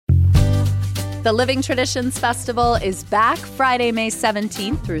The Living Traditions Festival is back Friday, May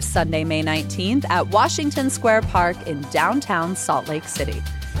 17th through Sunday, May 19th at Washington Square Park in downtown Salt Lake City.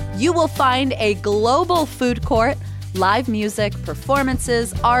 You will find a global food court, live music,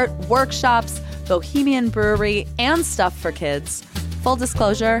 performances, art, workshops, bohemian brewery, and stuff for kids. Full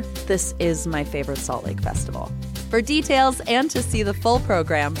disclosure, this is my favorite Salt Lake festival. For details and to see the full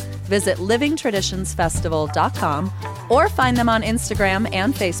program, visit livingtraditionsfestival.com or find them on Instagram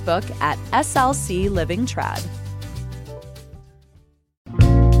and Facebook at SLC Living Trad.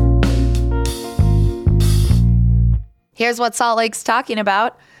 Here's what Salt Lake's talking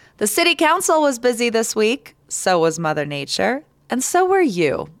about. The city council was busy this week, so was Mother Nature, and so were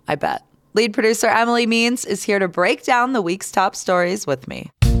you, I bet. Lead producer Emily Means is here to break down the week's top stories with me.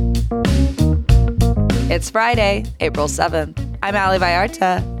 It's Friday, April 7th. I'm Ali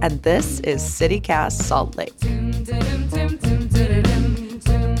Vallarta, and this is CityCast Salt Lake.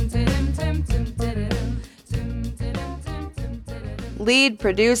 Lead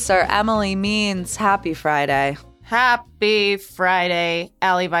producer Emily Means, happy Friday. Happy Friday,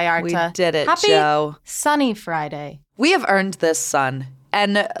 Ali Vallarta. We did it, Happy Joe. Sunny Friday. We have earned this sun.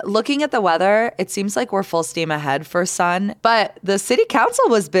 And looking at the weather, it seems like we're full steam ahead for sun. But the city council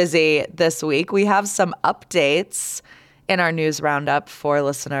was busy this week. We have some updates in our news roundup for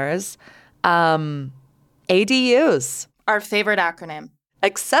listeners. ADUs. Our favorite acronym.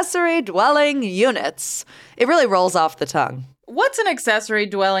 Accessory dwelling units. It really rolls off the tongue. What's an accessory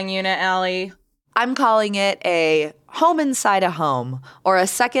dwelling unit, Ali? I'm calling it a home inside a home or a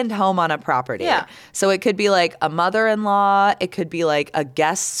second home on a property. Yeah. So it could be like a mother-in-law. It could be like a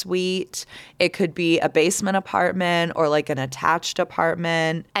guest suite. It could be a basement apartment or like an attached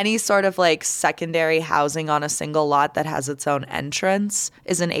apartment. Any sort of like secondary housing on a single lot that has its own entrance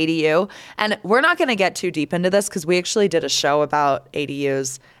is an ADU. And we're not going to get too deep into this because we actually did a show about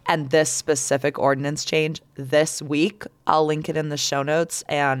ADUs and this specific ordinance change this week. I'll link it in the show notes.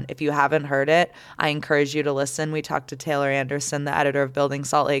 And if you haven't heard it, I encourage you to listen. We talked to Taylor Anderson, the editor of Building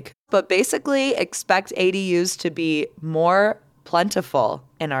Salt Lake. But basically, expect ADUs to be more plentiful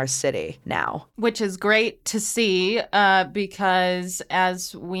in our city now. Which is great to see because,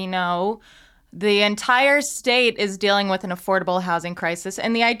 as we know, the entire state is dealing with an affordable housing crisis.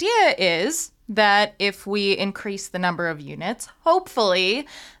 And the idea is that if we increase the number of units, hopefully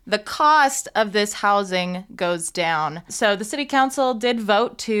the cost of this housing goes down. So the city council did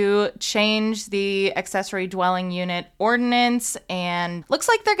vote to change the accessory dwelling unit ordinance, and looks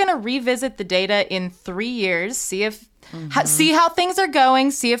like they're going to revisit the data in 3 years, see if see how things are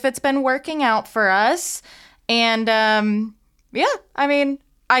going, see if it's been working out for us. And I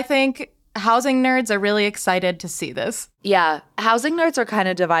think housing nerds are really excited to see this. Yeah, housing nerds are kind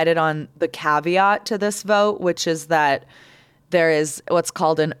of divided on the caveat to this vote, which is that there is what's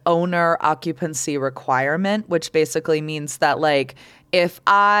called an owner occupancy requirement, which basically means that like if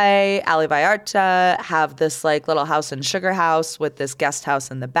I, Ali Vallarta, have this like little house in Sugar House with this guest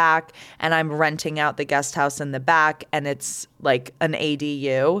house in the back, and I'm renting out the guest house in the back and it's like an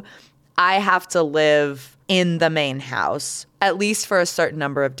ADU, I have to live in the main house, at least for a certain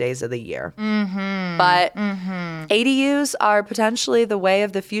number of days of the year. But ADUs are potentially the way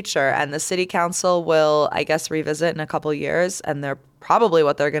of the future, and the city council will, I guess, revisit in a couple years, and they're probably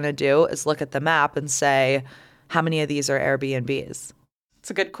what they're going to do is look at the map and say, how many of these are Airbnbs?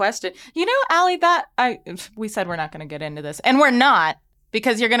 It's a good question. You know, Ali, we said we're not going to get into this, and we're not,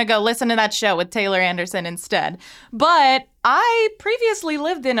 because you're going to go listen to that show with Taylor Anderson instead. But I previously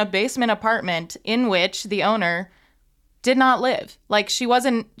lived in a basement apartment in which the owner did not live. Like she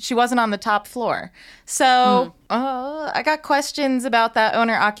wasn't on the top floor. So I got questions about that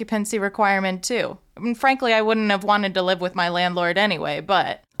owner occupancy requirement too. I mean, frankly, I wouldn't have wanted to live with my landlord anyway,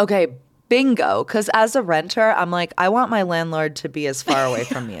 but. Okay, bingo. Because as a renter, I'm like, I want my landlord to be as far away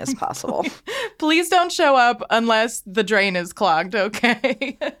from me as possible. Please don't show up unless the drain is clogged,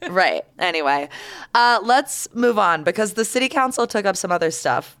 okay? Right. Anyway, let's move on because the city council took up some other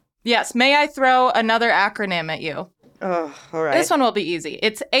stuff. Yes. May I throw another acronym at you? Oh, all right. This one will be easy.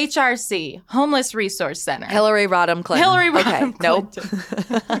 It's HRC, Homeless Resource Center. Hillary Rodham Clinton. Hillary Rodham Clinton.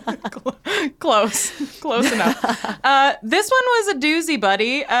 Nope. Close enough. This one was a doozy,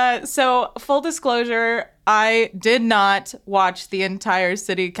 buddy. So full disclosure, I did not watch the entire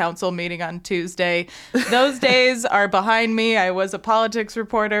city council meeting on Tuesday. Those days are behind me. I was a politics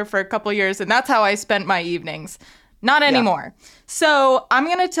reporter for a couple years, and that's how I spent my evenings. Not anymore. Yeah. So I'm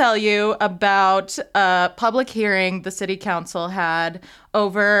going to tell you about a public hearing the city council had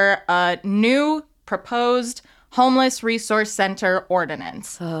over a new proposed Homeless Resource Center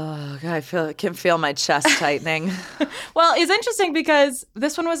Ordinance. Oh, God, can feel my chest tightening. Well, it's interesting because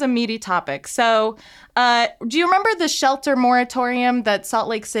this one was a meaty topic. So, do you remember the shelter moratorium that Salt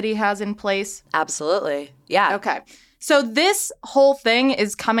Lake City has in place? Absolutely. Yeah. Okay. So this whole thing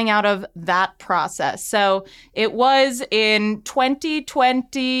is coming out of that process. So it was in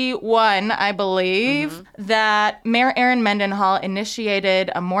 2021, I believe, that Mayor Erin Mendenhall initiated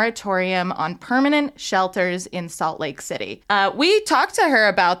a moratorium on permanent shelters in Salt Lake City. We talked to her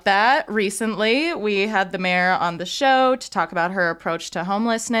about that recently. We had the mayor on the show to talk about her approach to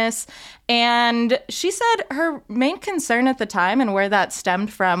homelessness. And she said her main concern at the time and where that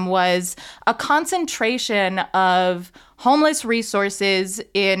stemmed from was a concentration of homeless resources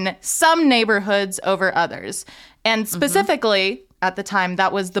in some neighborhoods over others. And specifically, at the time,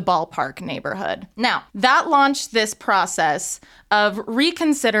 that was the Ballpark neighborhood. Now, that launched this process of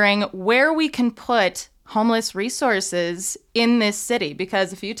reconsidering where we can put homeless resources in this city.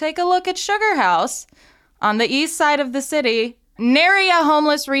 Because if you take a look at Sugar House on the east side of the city, nary a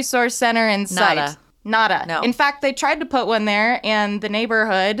homeless resource center in sight. Nada. No. In fact, they tried to put one there and the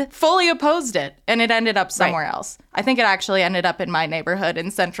neighborhood fully opposed it and it ended up somewhere else. I think it actually ended up in my neighborhood in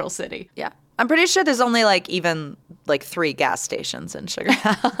Central City. Yeah. I'm pretty sure there's only even 3 gas stations in Sugar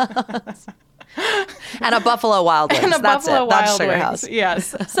House. And a Buffalo Wild Wings. And a That's Buffalo it. That's Wild Sugar Wings. House.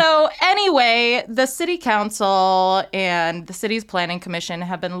 Yes. So anyway, the city council and the city's planning commission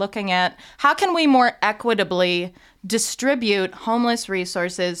have been looking at how can we more equitably distribute homeless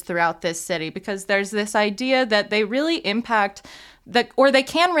resources throughout this city, because there's this idea that they really impact they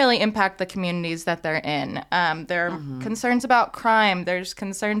can really impact the communities that they're in. There are concerns about crime. There's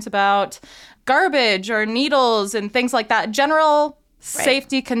concerns about garbage or needles and things like that. General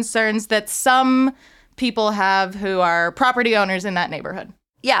safety concerns that some people have who are property owners in that neighborhood.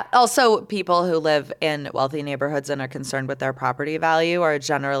 Yeah. Also, people who live in wealthy neighborhoods and are concerned with their property value are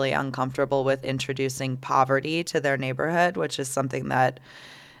generally uncomfortable with introducing poverty to their neighborhood, which is something that,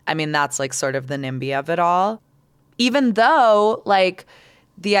 that's sort of the NIMBY of it all. Even though,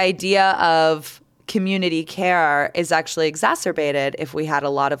 the idea of community care is actually exacerbated if we had a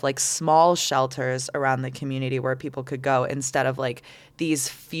lot of small shelters around the community where people could go instead of these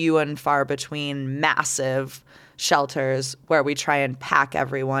few and far between massive shelters where we try and pack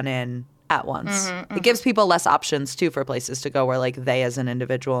everyone in at once. It gives people less options too for places to go where they as an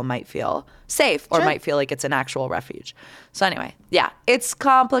individual might feel safe or might feel like it's an actual refuge. So anyway, yeah, it's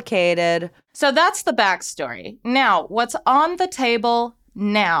complicated. So that's the backstory. Now, what's on the table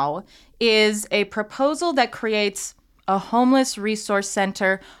now is a proposal that creates a homeless resource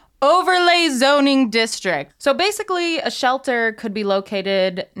center overlay zoning district. So basically, a shelter could be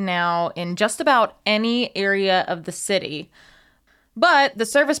located now in just about any area of the city. But the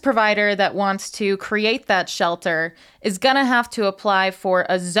service provider that wants to create that shelter is going to have to apply for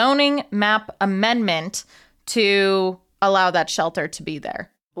a zoning map amendment to allow that shelter to be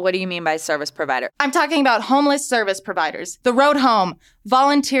there. What do you mean by service provider? I'm talking about homeless service providers. The Road Home,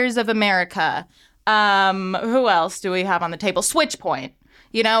 Volunteers of America. Who else do we have on the table? SwitchPoint.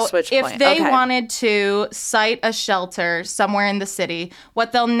 If they wanted to site a shelter somewhere in the city,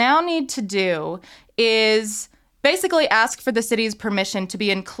 what they'll now need to do is basically ask for the city's permission to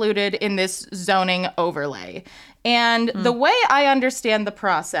be included in this zoning overlay. And the way I understand the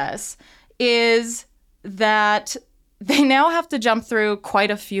process is that they now have to jump through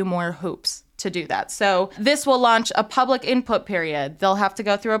quite a few more hoops to do that. So this will launch a public input period. They'll have to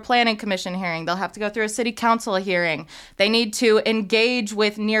go through a planning commission hearing. They'll have to go through a city council hearing. They need to engage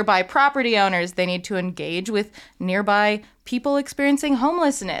with nearby property owners. They need to engage with nearby people experiencing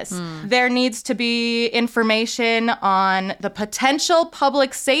homelessness. There needs to be information on the potential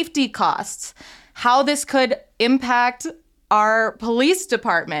public safety costs, how this could impact our police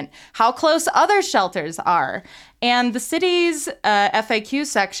department, how close other shelters are. And the city's FAQ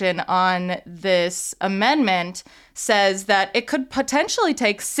section on this amendment says that it could potentially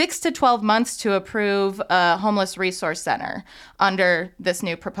take 6 to 12 months to approve a homeless resource center under this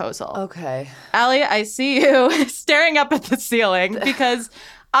new proposal. Okay. Allie, I see you staring up at the ceiling because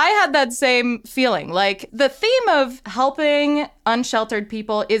I had that same feeling. The theme of helping unsheltered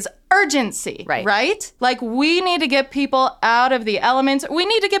people is urgency, right? We need to get people out of the elements. We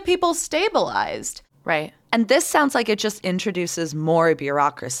need to get people stabilized. Right. And this sounds like it just introduces more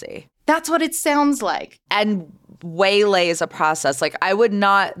bureaucracy. That's what it sounds like. And waylays a process.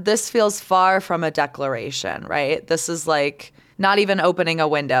 This feels far from a declaration, right? This is not even opening a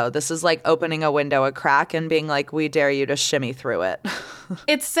window. This is opening a window a crack and being we dare you to shimmy through it.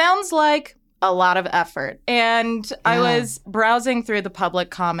 It sounds like a lot of effort. And I was browsing through the public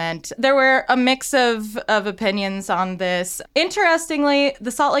comment. There were a mix of opinions on this. Interestingly,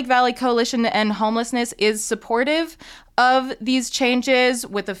 the Salt Lake Valley Coalition to End Homelessness is supportive of these changes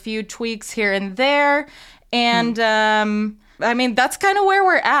with a few tweaks here and there. And I mean, that's kind of where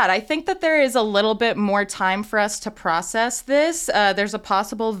we're at. I think that there is a little bit more time for us to process this. There's a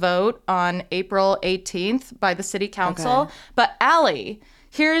possible vote on April 18th by the city council. Okay. But Allie,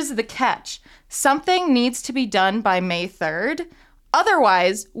 here's the catch. Something needs to be done by May 3rd.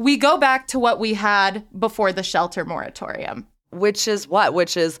 Otherwise, we go back to what we had before the shelter moratorium. Which is what?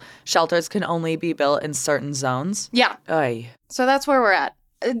 Which is shelters can only be built in certain zones? Yeah. Oy. So that's where we're at.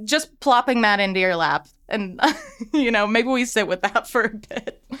 Just plopping that into your lap. And, maybe we sit with that for a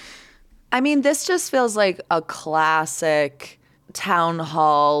bit. I mean, this just feels like a classic town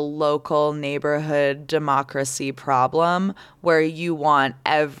hall, local neighborhood democracy problem where you want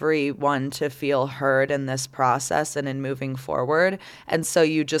everyone to feel heard in this process and in moving forward. And so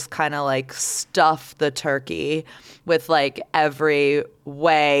you just kind of like stuff the turkey with like every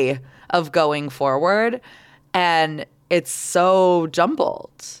way of going forward. And it's so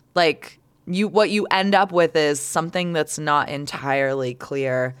jumbled. Like what you end up with is something that's not entirely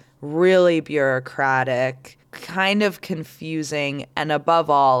clear, really bureaucratic, kind of confusing, and above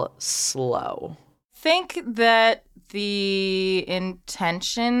all, slow. I think that the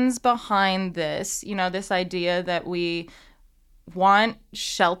intentions behind this, this idea that we want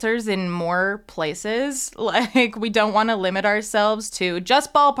shelters in more places, like we don't want to limit ourselves to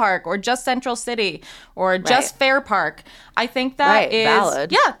just Ballpark or just Central City or just Fair Park. I think that is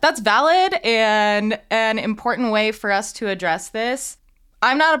valid. Yeah, that's valid and an important way for us to address this.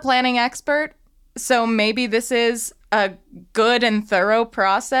 I'm not a planning expert, so maybe this is a good and thorough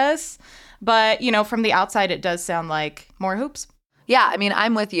process. But, from the outside, it does sound like more hoops. Yeah, I mean,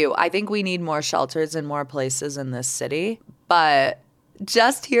 I'm with you. I think we need more shelters in more places in this city. But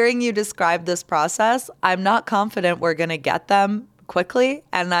just hearing you describe this process, I'm not confident we're going to get them quickly.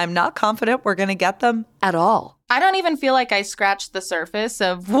 And I'm not confident we're going to get them at all. I don't even feel like I scratched the surface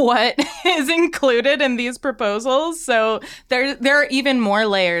of what is included in these proposals. So there are even more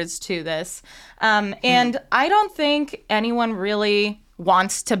layers to this. And I don't think anyone really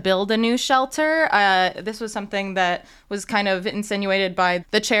wants to build a new shelter. This was something that was kind of insinuated by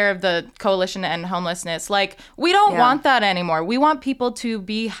the chair of the Coalition to End Homelessness. Like, we don't want that anymore. We want people to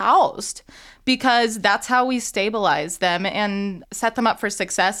be housed because that's how we stabilize them and set them up for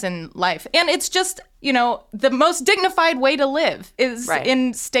success in life. And it's just, the most dignified way to live is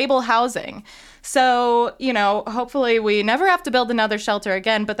in stable housing. So, hopefully we never have to build another shelter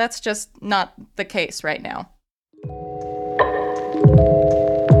again, but that's just not the case right now.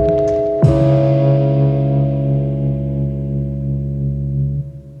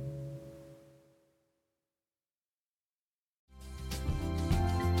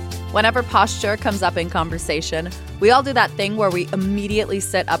 Whenever posture comes up in conversation, we all do that thing where we immediately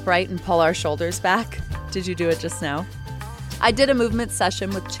sit upright and pull our shoulders back. Did you do it just now? I did a movement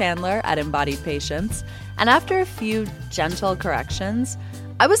session with Chandler at Embodied Patience, and after a few gentle corrections,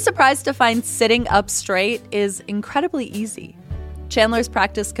 I was surprised to find sitting up straight is incredibly easy. Chandler's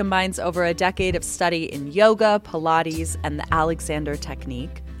practice combines over a decade of study in yoga, Pilates, and the Alexander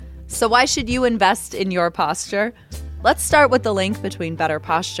technique. So why should you invest in your posture? Let's start with the link between better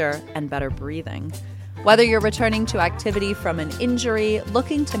posture and better breathing. Whether you're returning to activity from an injury,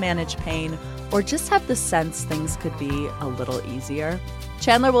 looking to manage pain, or just have the sense things could be a little easier,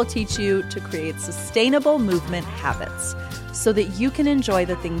 Chandler will teach you to create sustainable movement habits so that you can enjoy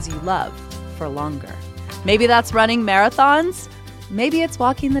the things you love for longer. Maybe that's running marathons. Maybe it's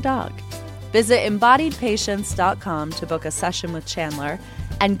walking the dog. Visit embodiedpatience.com to book a session with Chandler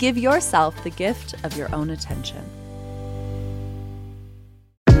and give yourself the gift of your own attention.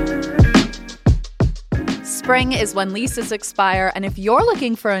 Spring is when leases expire, and if you're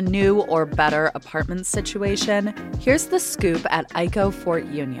looking for a new or better apartment situation, here's the scoop at ICO Fort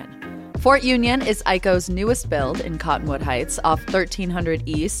Union. Fort Union is ICO's newest build in Cottonwood Heights off 1300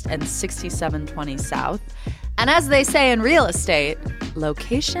 East and 6720 South. And as they say in real estate,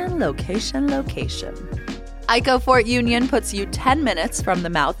 location, location, location. ICO Fort Union puts you 10 minutes from the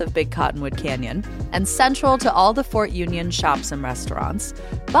mouth of Big Cottonwood Canyon and central to all the Fort Union shops and restaurants.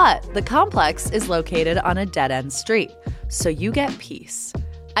 But the complex is located on a dead-end street, so you get peace.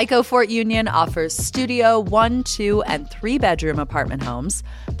 ICO Fort Union offers studio 1, 2, and 3-bedroom apartment homes,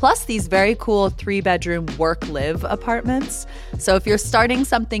 plus these very cool 3-bedroom work-live apartments. So if you're starting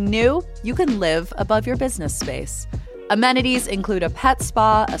something new, you can live above your business space. Amenities include a pet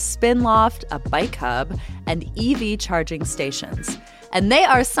spa, a spin loft, a bike hub, and EV charging stations. and they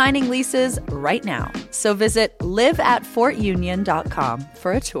are signing leases right now. So visit liveatfortunion.com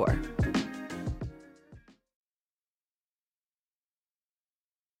for a tour.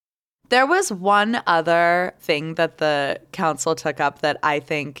 There was one other thing that the council took up that I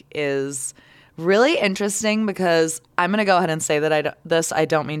think is really interesting, because I'm going to go ahead and say that I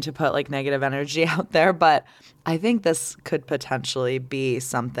don't mean to put like negative energy out there, but I think this could potentially be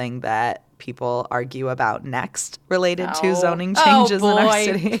something that people argue about next related to zoning changes in our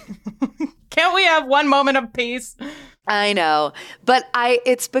city. Can't we have one moment of peace? I know, but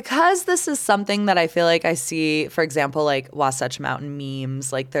it's because this is something that I feel like I see, for example, like Wasatch Mountain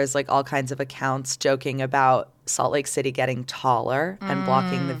memes. Like there's like all kinds of accounts joking about Salt Lake City getting taller and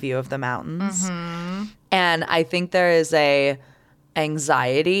blocking the view of the mountains. Mm-hmm. And I think there is a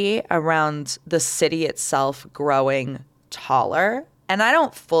anxiety around the city itself growing taller. And I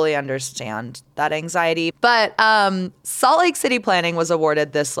don't fully understand that anxiety. But Salt Lake City Planning was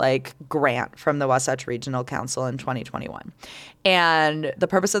awarded this like grant from the Wasatch Regional Council in 2021. And the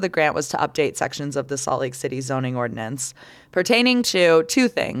purpose of the grant was to update sections of the Salt Lake City zoning ordinance pertaining to two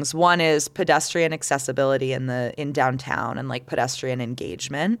things. One is pedestrian accessibility in downtown and like pedestrian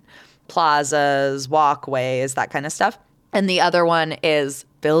engagement, plazas, walkways, that kind of stuff. And the other one is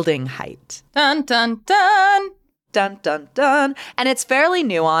building height. Dun, dun, dun. Dun, dun, dun. And it's fairly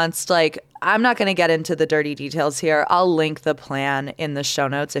nuanced. Like, I'm not going to get into the dirty details here. I'll link the plan in the show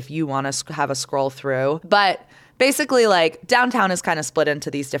notes if you want to have a scroll through. But basically, like, downtown is kind of split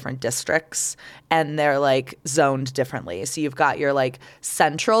into these different districts, and they're, like, zoned differently. So you've got your, like,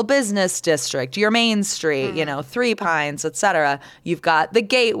 central business district, your Main Street, Three Pines, et cetera. You've got the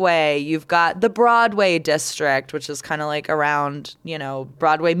Gateway. You've got the Broadway district, which is kind of, like, around,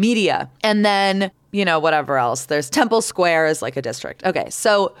 Broadway media. And then whatever else. There's Temple Square is like a district. Okay,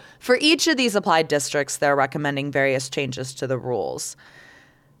 so for each of these applied districts, they're recommending various changes to the rules.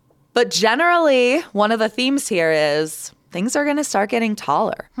 But generally, one of the themes here is things are going to start getting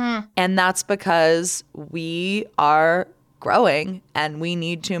taller. And that's because we are growing and we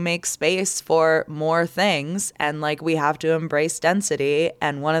need to make space for more things. And like we have to embrace density.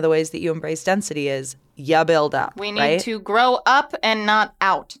 And one of the ways that you embrace density is you build up. We need to grow up and not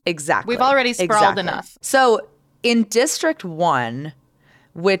out. Exactly. We've already sprawled enough. So in District 1,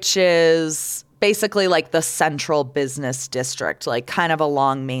 which is basically like the central business district, like kind of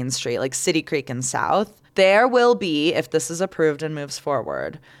along Main Street, like City Creek and South, there will be, if this is approved and moves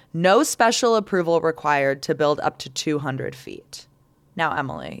forward, no special approval required to build up to 200 feet. Now,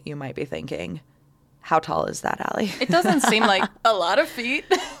 Emily, you might be thinking, how tall is that, Allie? It doesn't seem like a lot of feet.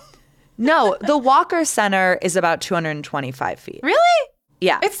 No, the Walker Center is about 225 feet. Really?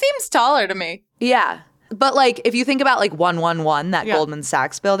 Yeah. It seems taller to me. Yeah. But like if you think about like 111, that Goldman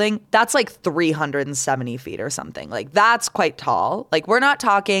Sachs building, that's like 370 feet or something. Like that's quite tall. Like we're not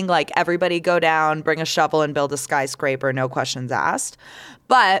talking like everybody go down, bring a shovel and build a skyscraper, no questions asked.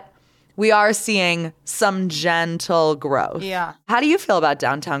 But we are seeing some gentle growth. Yeah. How do you feel about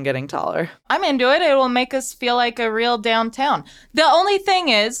downtown getting taller? I'm into it. It will make us feel like a real downtown. The only thing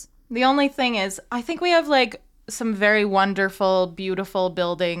is, I think we have like some very wonderful, beautiful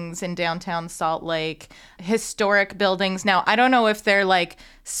buildings in downtown Salt Lake, historic buildings. Now, I don't know if they're like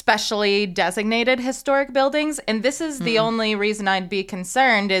specially designated historic buildings. And this is the only reason I'd be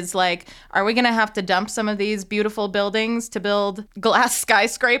concerned is like, are we going to have to dump some of these beautiful buildings to build glass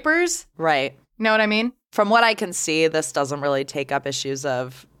skyscrapers? Right. Know what I mean? From what I can see, this doesn't really take up issues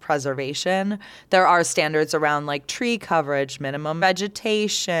of preservation. There are standards around like tree coverage, minimum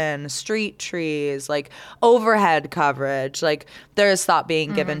vegetation, street trees, like overhead coverage. Like there is thought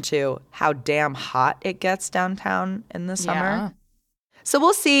being given to how damn hot it gets downtown in the summer. Yeah. So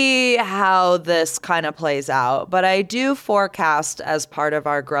we'll see how this kind of plays out. But I do forecast as part of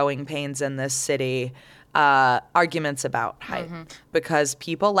our growing pains in this city, arguments about height because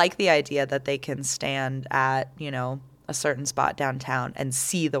people like the idea that they can stand at, a certain spot downtown and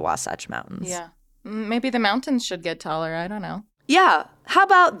see the Wasatch Mountains. Yeah. Maybe the mountains should get taller. I don't know. Yeah. How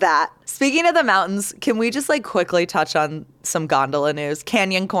about that? Speaking of the mountains, can we just like quickly touch on some gondola news?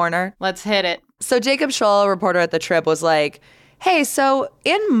 Canyon Corner. Let's hit it. So Jacob Scholl, a reporter at The Trib, was like, hey, so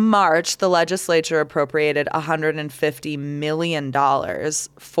in March, the legislature appropriated $150 million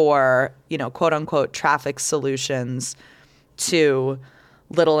for, quote unquote, traffic solutions to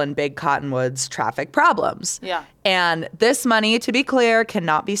Little and Big Cottonwood's traffic problems. Yeah. And this money, to be clear,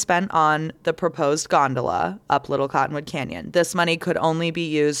 cannot be spent on the proposed gondola up Little Cottonwood Canyon. This money could only be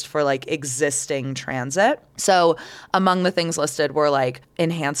used for like existing transit. So among the things listed were like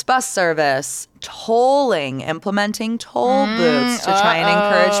enhanced bus service, tolling, implementing toll booths to try and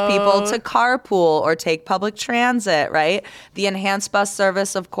encourage people to carpool or take public transit, right? The enhanced bus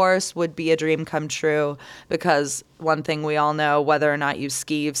service, of course, would be a dream come true because one thing we all know, whether or not you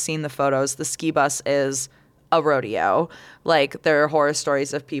ski, you've seen the photos, the ski bus is a rodeo. Like there are horror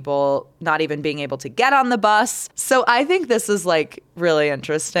stories of people not even being able to get on the bus. So I think this is like really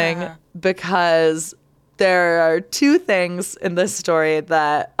interesting because there are two things in this story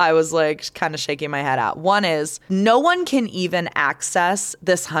that I was like kind of shaking my head at. One is no one can even access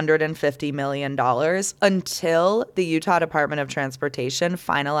this $150 million until the Utah Department of Transportation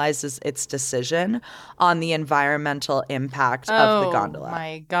finalizes its decision on the environmental impact of the gondola. Oh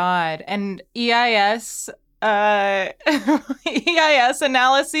my God. And EIS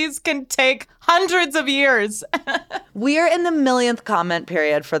analyses can take hundreds of years. We are in the millionth comment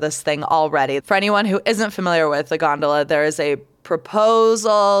period for this thing already. For anyone who isn't familiar with the gondola, there is a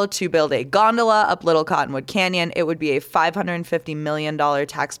proposal to build a gondola up Little Cottonwood Canyon. It would be a $550 million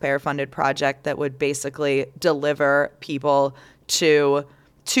taxpayer-funded project that would basically deliver people to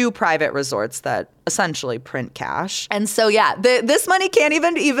two private resorts that essentially print cash. And so, yeah, this money can't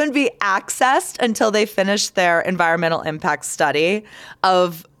even be accessed until they finish their environmental impact study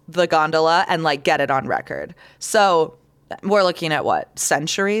of the gondola and like get it on record. So we're looking at what,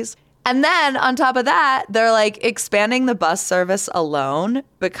 centuries? And then on top of that, they're like expanding the bus service alone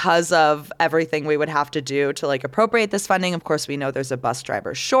because of everything we would have to do to like appropriate this funding. Of course, we know there's a bus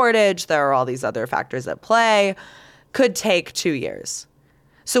driver shortage. There are all these other factors at play. Could take 2 years.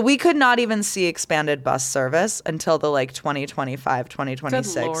 So we could not even see expanded bus service until the like 2025,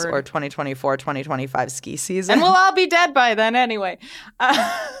 2026 or 2024, 2025 ski season. And we'll all be dead by then anyway.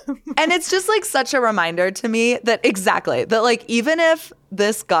 And it's just like such a reminder to me that like even if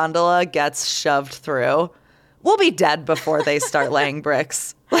this gondola gets shoved through, we'll be dead before they start laying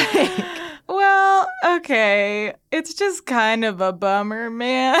bricks. Well, okay. It's just kind of a bummer,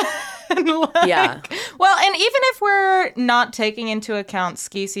 man. Yeah. Well, and even if we're not taking into account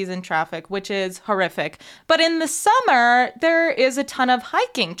ski season traffic, which is horrific, but in the summer, there is a ton of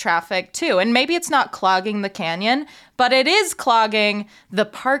hiking traffic too. And maybe it's not clogging the canyon, but it is clogging the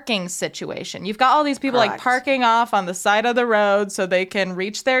parking situation. You've got all these people like parking off on the side of the road so they can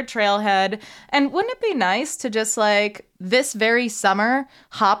reach their trailhead. And wouldn't it be nice to just like this very summer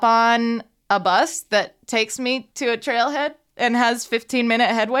hop on a bus that takes me to a trailhead and has 15-minute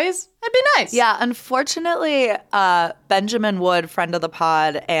headways? That'd be nice. Yeah, unfortunately, Benjamin Wood, friend of the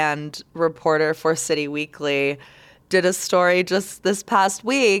pod and reporter for City Weekly, did a story just this past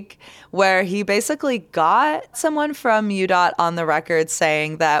week where he basically got someone from UDOT on the record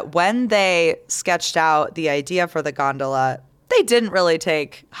saying that when they sketched out the idea for the gondola, they didn't really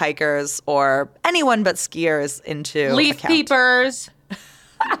take hikers or anyone but skiers into leaf account. Peepers.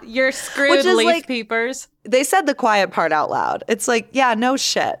 You're screwed, leaf like, peepers. They said the quiet part out loud. It's like, yeah, no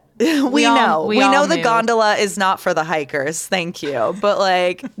shit. We know the gondola is not for the hikers. Thank you. But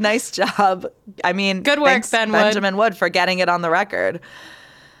like, nice job. I mean, good work, Benjamin Wood, for getting it on the record.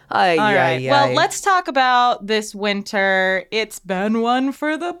 All right. Well, let's talk about this winter. It's been one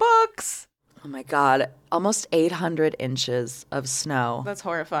for the books. Oh my God. Almost 800 inches of snow. That's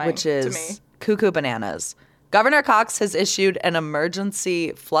horrifying which is to me. Cuckoo bananas. Governor Cox has issued an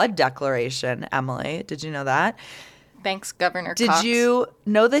emergency flood declaration, Emily. Did you know that? Thanks, Governor Cox. Did you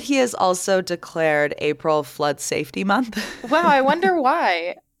know that he has also declared April Flood Safety Month? Wow, I wonder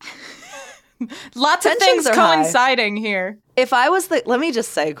why. Lots of things coinciding here. If I was let me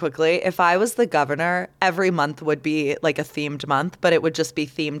just say quickly, if I was the governor, every month would be like a themed month, but it would just be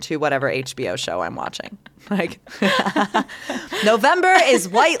themed to whatever HBO show I'm watching. Like, November is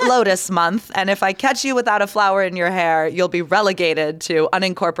White Lotus month, and if I catch you without a flower in your hair, you'll be relegated to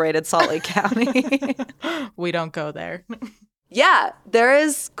unincorporated Salt Lake County. We don't go there. Yeah, there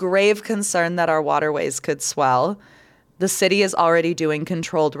is grave concern that our waterways could swell. The city is already doing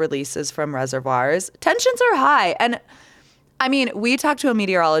controlled releases from reservoirs. Tensions are high. And I mean, we talked to a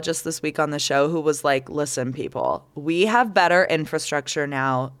meteorologist this week on the show who was like, listen, people, we have better infrastructure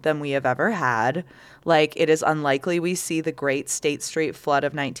now than we have ever had. Like, it is unlikely we see the great State Street flood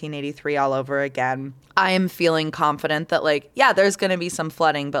of 1983 all over again. I am feeling confident that, like, yeah, there's going to be some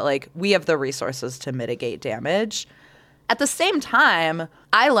flooding, but like, we have the resources to mitigate damage. At the same time,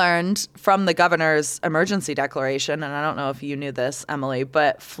 I learned from the governor's emergency declaration, and I don't know if you knew this, Emily,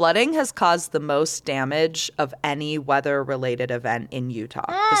 but flooding has caused the most damage of any weather-related event in Utah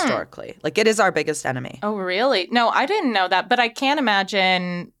historically. Like, it is our biggest enemy. Oh, really? No, I didn't know that, but I can't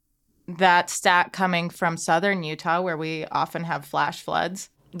imagine that stat coming from southern Utah where we often have flash floods.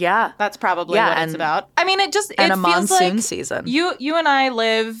 Yeah. That's probably what it's about. I mean, it And a feels monsoon like season. You and I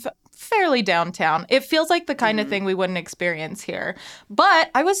live fairly downtown. It feels like the kind of thing we wouldn't experience here. But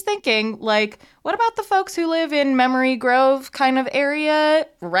I was thinking, like, what about the folks who live in Memory Grove kind of area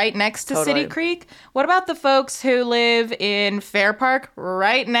right next to City Creek? What about the folks who live in Fair Park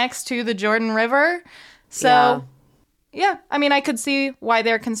right next to the Jordan River? So, yeah, I mean, I could see why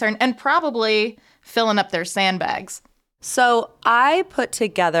they're concerned and probably filling up their sandbags. So I put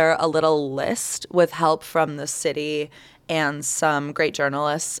together a little list with help from the city and some great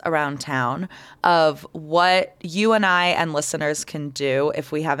journalists around town of what you and I and listeners can do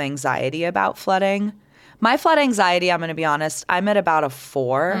if we have anxiety about flooding. My flood anxiety, I'm going to be honest, I'm at about a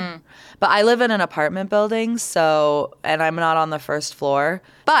 4. But I live in an apartment building, and I'm not on the first floor.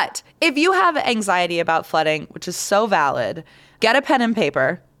 But if you have anxiety about flooding, which is so valid, get a pen and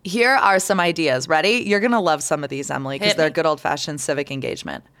paper. Here are some ideas. Ready? You're going to love some of these, Emily, because they're good old-fashioned civic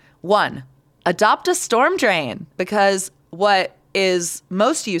engagement. 1, adopt a storm drain, because what is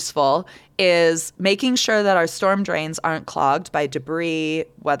most useful is making sure that our storm drains aren't clogged by debris,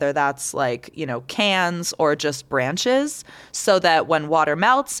 whether that's like, cans or just branches, so that when water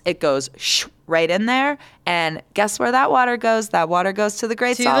melts, it goes right in there. And guess where that water goes? That water goes to the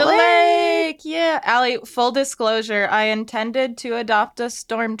Great Salt Lake. Yeah. Allie, full disclosure, I intended to adopt a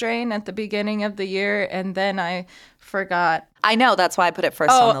storm drain at the beginning of the year, and then I forgot. I know. That's why I put it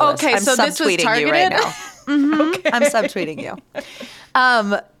first on the list. Okay. I'm so this was subtweeting targeted? you right now. Okay. I'm subtweeting you.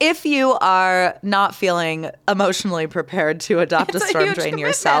 If you are not feeling emotionally prepared to adopt a storm drain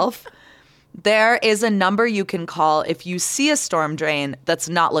yourself, there is a number you can call if you see a storm drain that's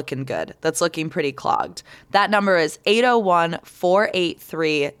not looking good, that's looking pretty clogged. That number is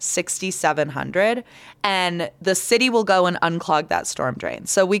 801-483-6700, and the city will go and unclog that storm drain.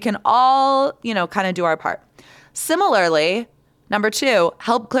 So we can all, kind of do our part. Similarly, number 2,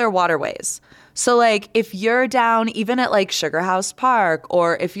 help clear waterways. So, like, if you're down even at, like, Sugar House Park,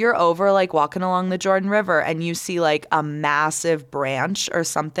 or if you're over, like, walking along the Jordan River and you see, like, a massive branch or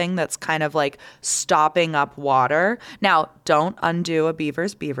something that's kind of, like, stopping up water. Now, don't undo a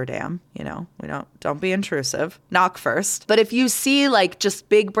beaver's beaver dam. Don't be intrusive. Knock first. But if you see, like, just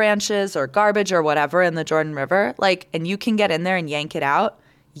big branches or garbage or whatever in the Jordan River, like, and you can get in there and yank it out,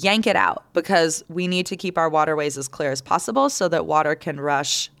 because we need to keep our waterways as clear as possible so that water can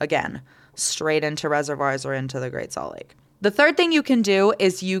rush, again, straight into reservoirs or into the Great Salt Lake. The third thing you can do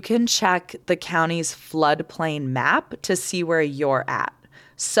is you can check the county's floodplain map to see where you're at.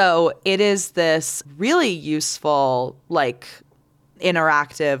 So it is this really useful, like,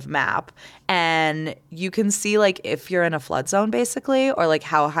 interactive map, and you can see, like, if you're in a flood zone, basically, or like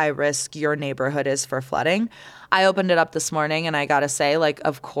how high risk your neighborhood is for flooding. I opened it up this morning, and I gotta say, like,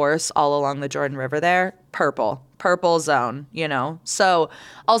 of course, all along the Jordan River there, purple zone, So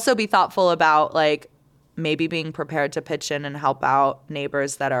also be thoughtful about, like, maybe being prepared to pitch in and help out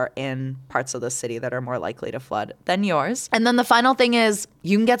neighbors that are in parts of the city that are more likely to flood than yours. And then the final thing is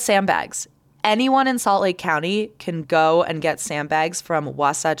you can get sandbags. Anyone in Salt Lake County can go and get sandbags from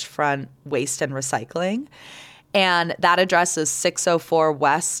Wasatch Front Waste and Recycling. And that address is 604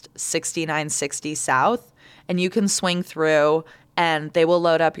 West, 6960 South. And you can swing through and they will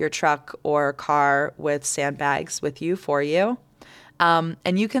load up your truck or car with sandbags for you. And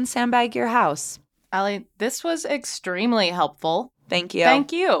you can sandbag your house. Allie, this was extremely helpful. Thank you.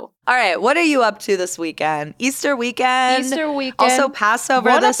 Thank you. All right. What are you up to this weekend? Easter weekend. Also Passover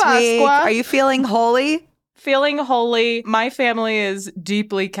Buona this week. Pasqua. Are you feeling holy? Feeling holy. My family is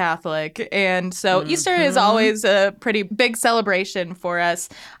deeply Catholic, and so Easter is always a pretty big celebration for us.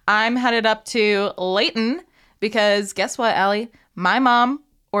 I'm headed up to Layton because guess what, Allie? My mom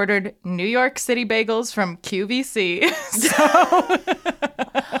ordered New York City bagels from QVC.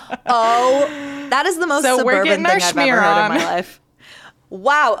 Oh, that is the most suburban thing I've ever heard in my life.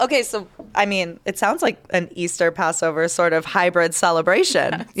 Wow. Okay, so, I mean, it sounds like an Easter Passover sort of hybrid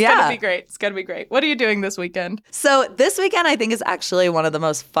celebration. It's going to be great. It's going to be great. What are you doing this weekend? So this weekend, I think, is actually one of the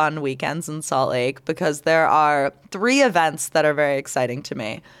most fun weekends in Salt Lake because there are 3 events that are very exciting to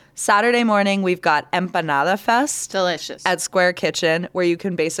me. Saturday morning, we've got Empanada Fest. Delicious. At Square Kitchen, where you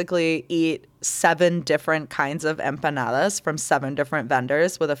can basically eat 7 different kinds of empanadas from 7 different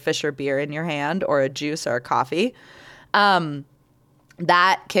vendors with a Fisher beer in your hand or a juice or a coffee.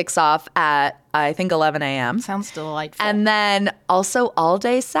 That kicks off at, I think, 11 a.m. Sounds delightful. And then also all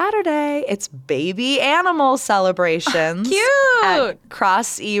day Saturday, it's baby animal celebrations. Cute! At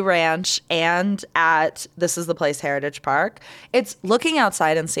Cross E Ranch and at This Is the Place Heritage Park. It's looking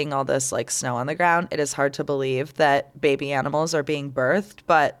outside and seeing all this like snow on the ground. It is hard to believe that baby animals are being birthed,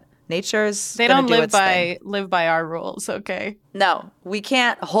 but nature's they gonna don't do live its thing. live by our rules, okay? No, we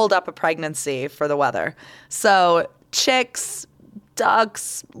can't hold up a pregnancy for the weather. So chicks,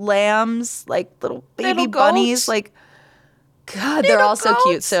 ducks, lambs, like little baby Little bunnies, goats. like God, they're Little all so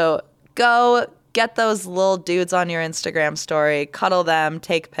cute. goats. So go get those little dudes on your Instagram story, cuddle them,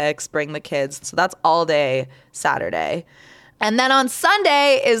 take pics, bring the kids. So that's all day Saturday. And then on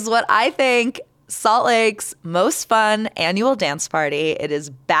Sunday is what I think Salt Lake's most fun annual dance party. It is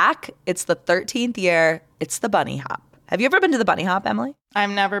back. It's the 13th year. It's the Bunny Hop. Have you ever been to the Bunny Hop, Emily? I've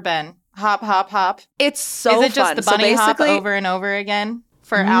never been. Hop, hop, hop. It's so Is it just fun. the bunny hop basically- over and over again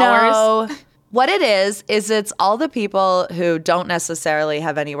for hours? No. What it is it's all the people who don't necessarily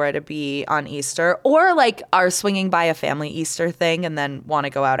have anywhere to be on Easter or like are swinging by a family Easter thing and then want to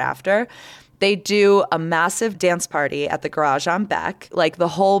go out after. They do a massive dance party at the Garage on Beck. Like the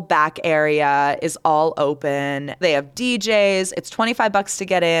whole back area is all open. They have DJs. It's $25 to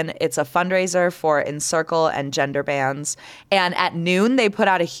get in. It's a fundraiser for Encircle and Gender Bands. And at noon, they put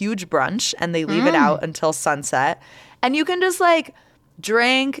out a huge brunch and they leave it out until sunset. And you can just like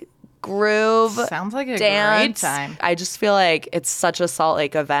drink, groove, Sounds like a dance. great time. I just feel like it's such a Salt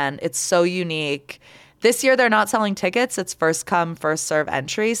Lake event. It's so unique. This year they're not selling tickets. It's first come, first serve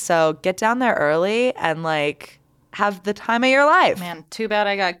entry. So get down there early and like have the time of your life. Man, too bad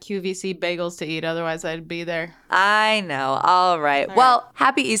I got QVC bagels to eat. Otherwise, I'd be there. I know. All right. Well,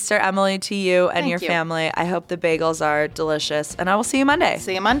 happy Easter, Emily, to you and Thank your you. family. I hope the bagels are delicious and I will see you Monday.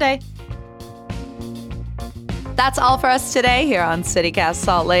 See you Monday. That's all for us today here on CityCast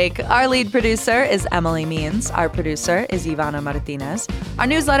Salt Lake. Our lead producer is Emily Means. Our producer is Ivana Martinez. Our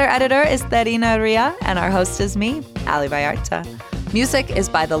newsletter editor is Terina Ria. And our host is me, Ali Vallarta. Music is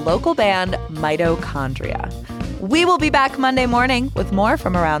by the local band Mitochondria. We will be back Monday morning with more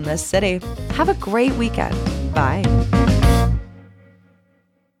from around this city. Have a great weekend. Bye.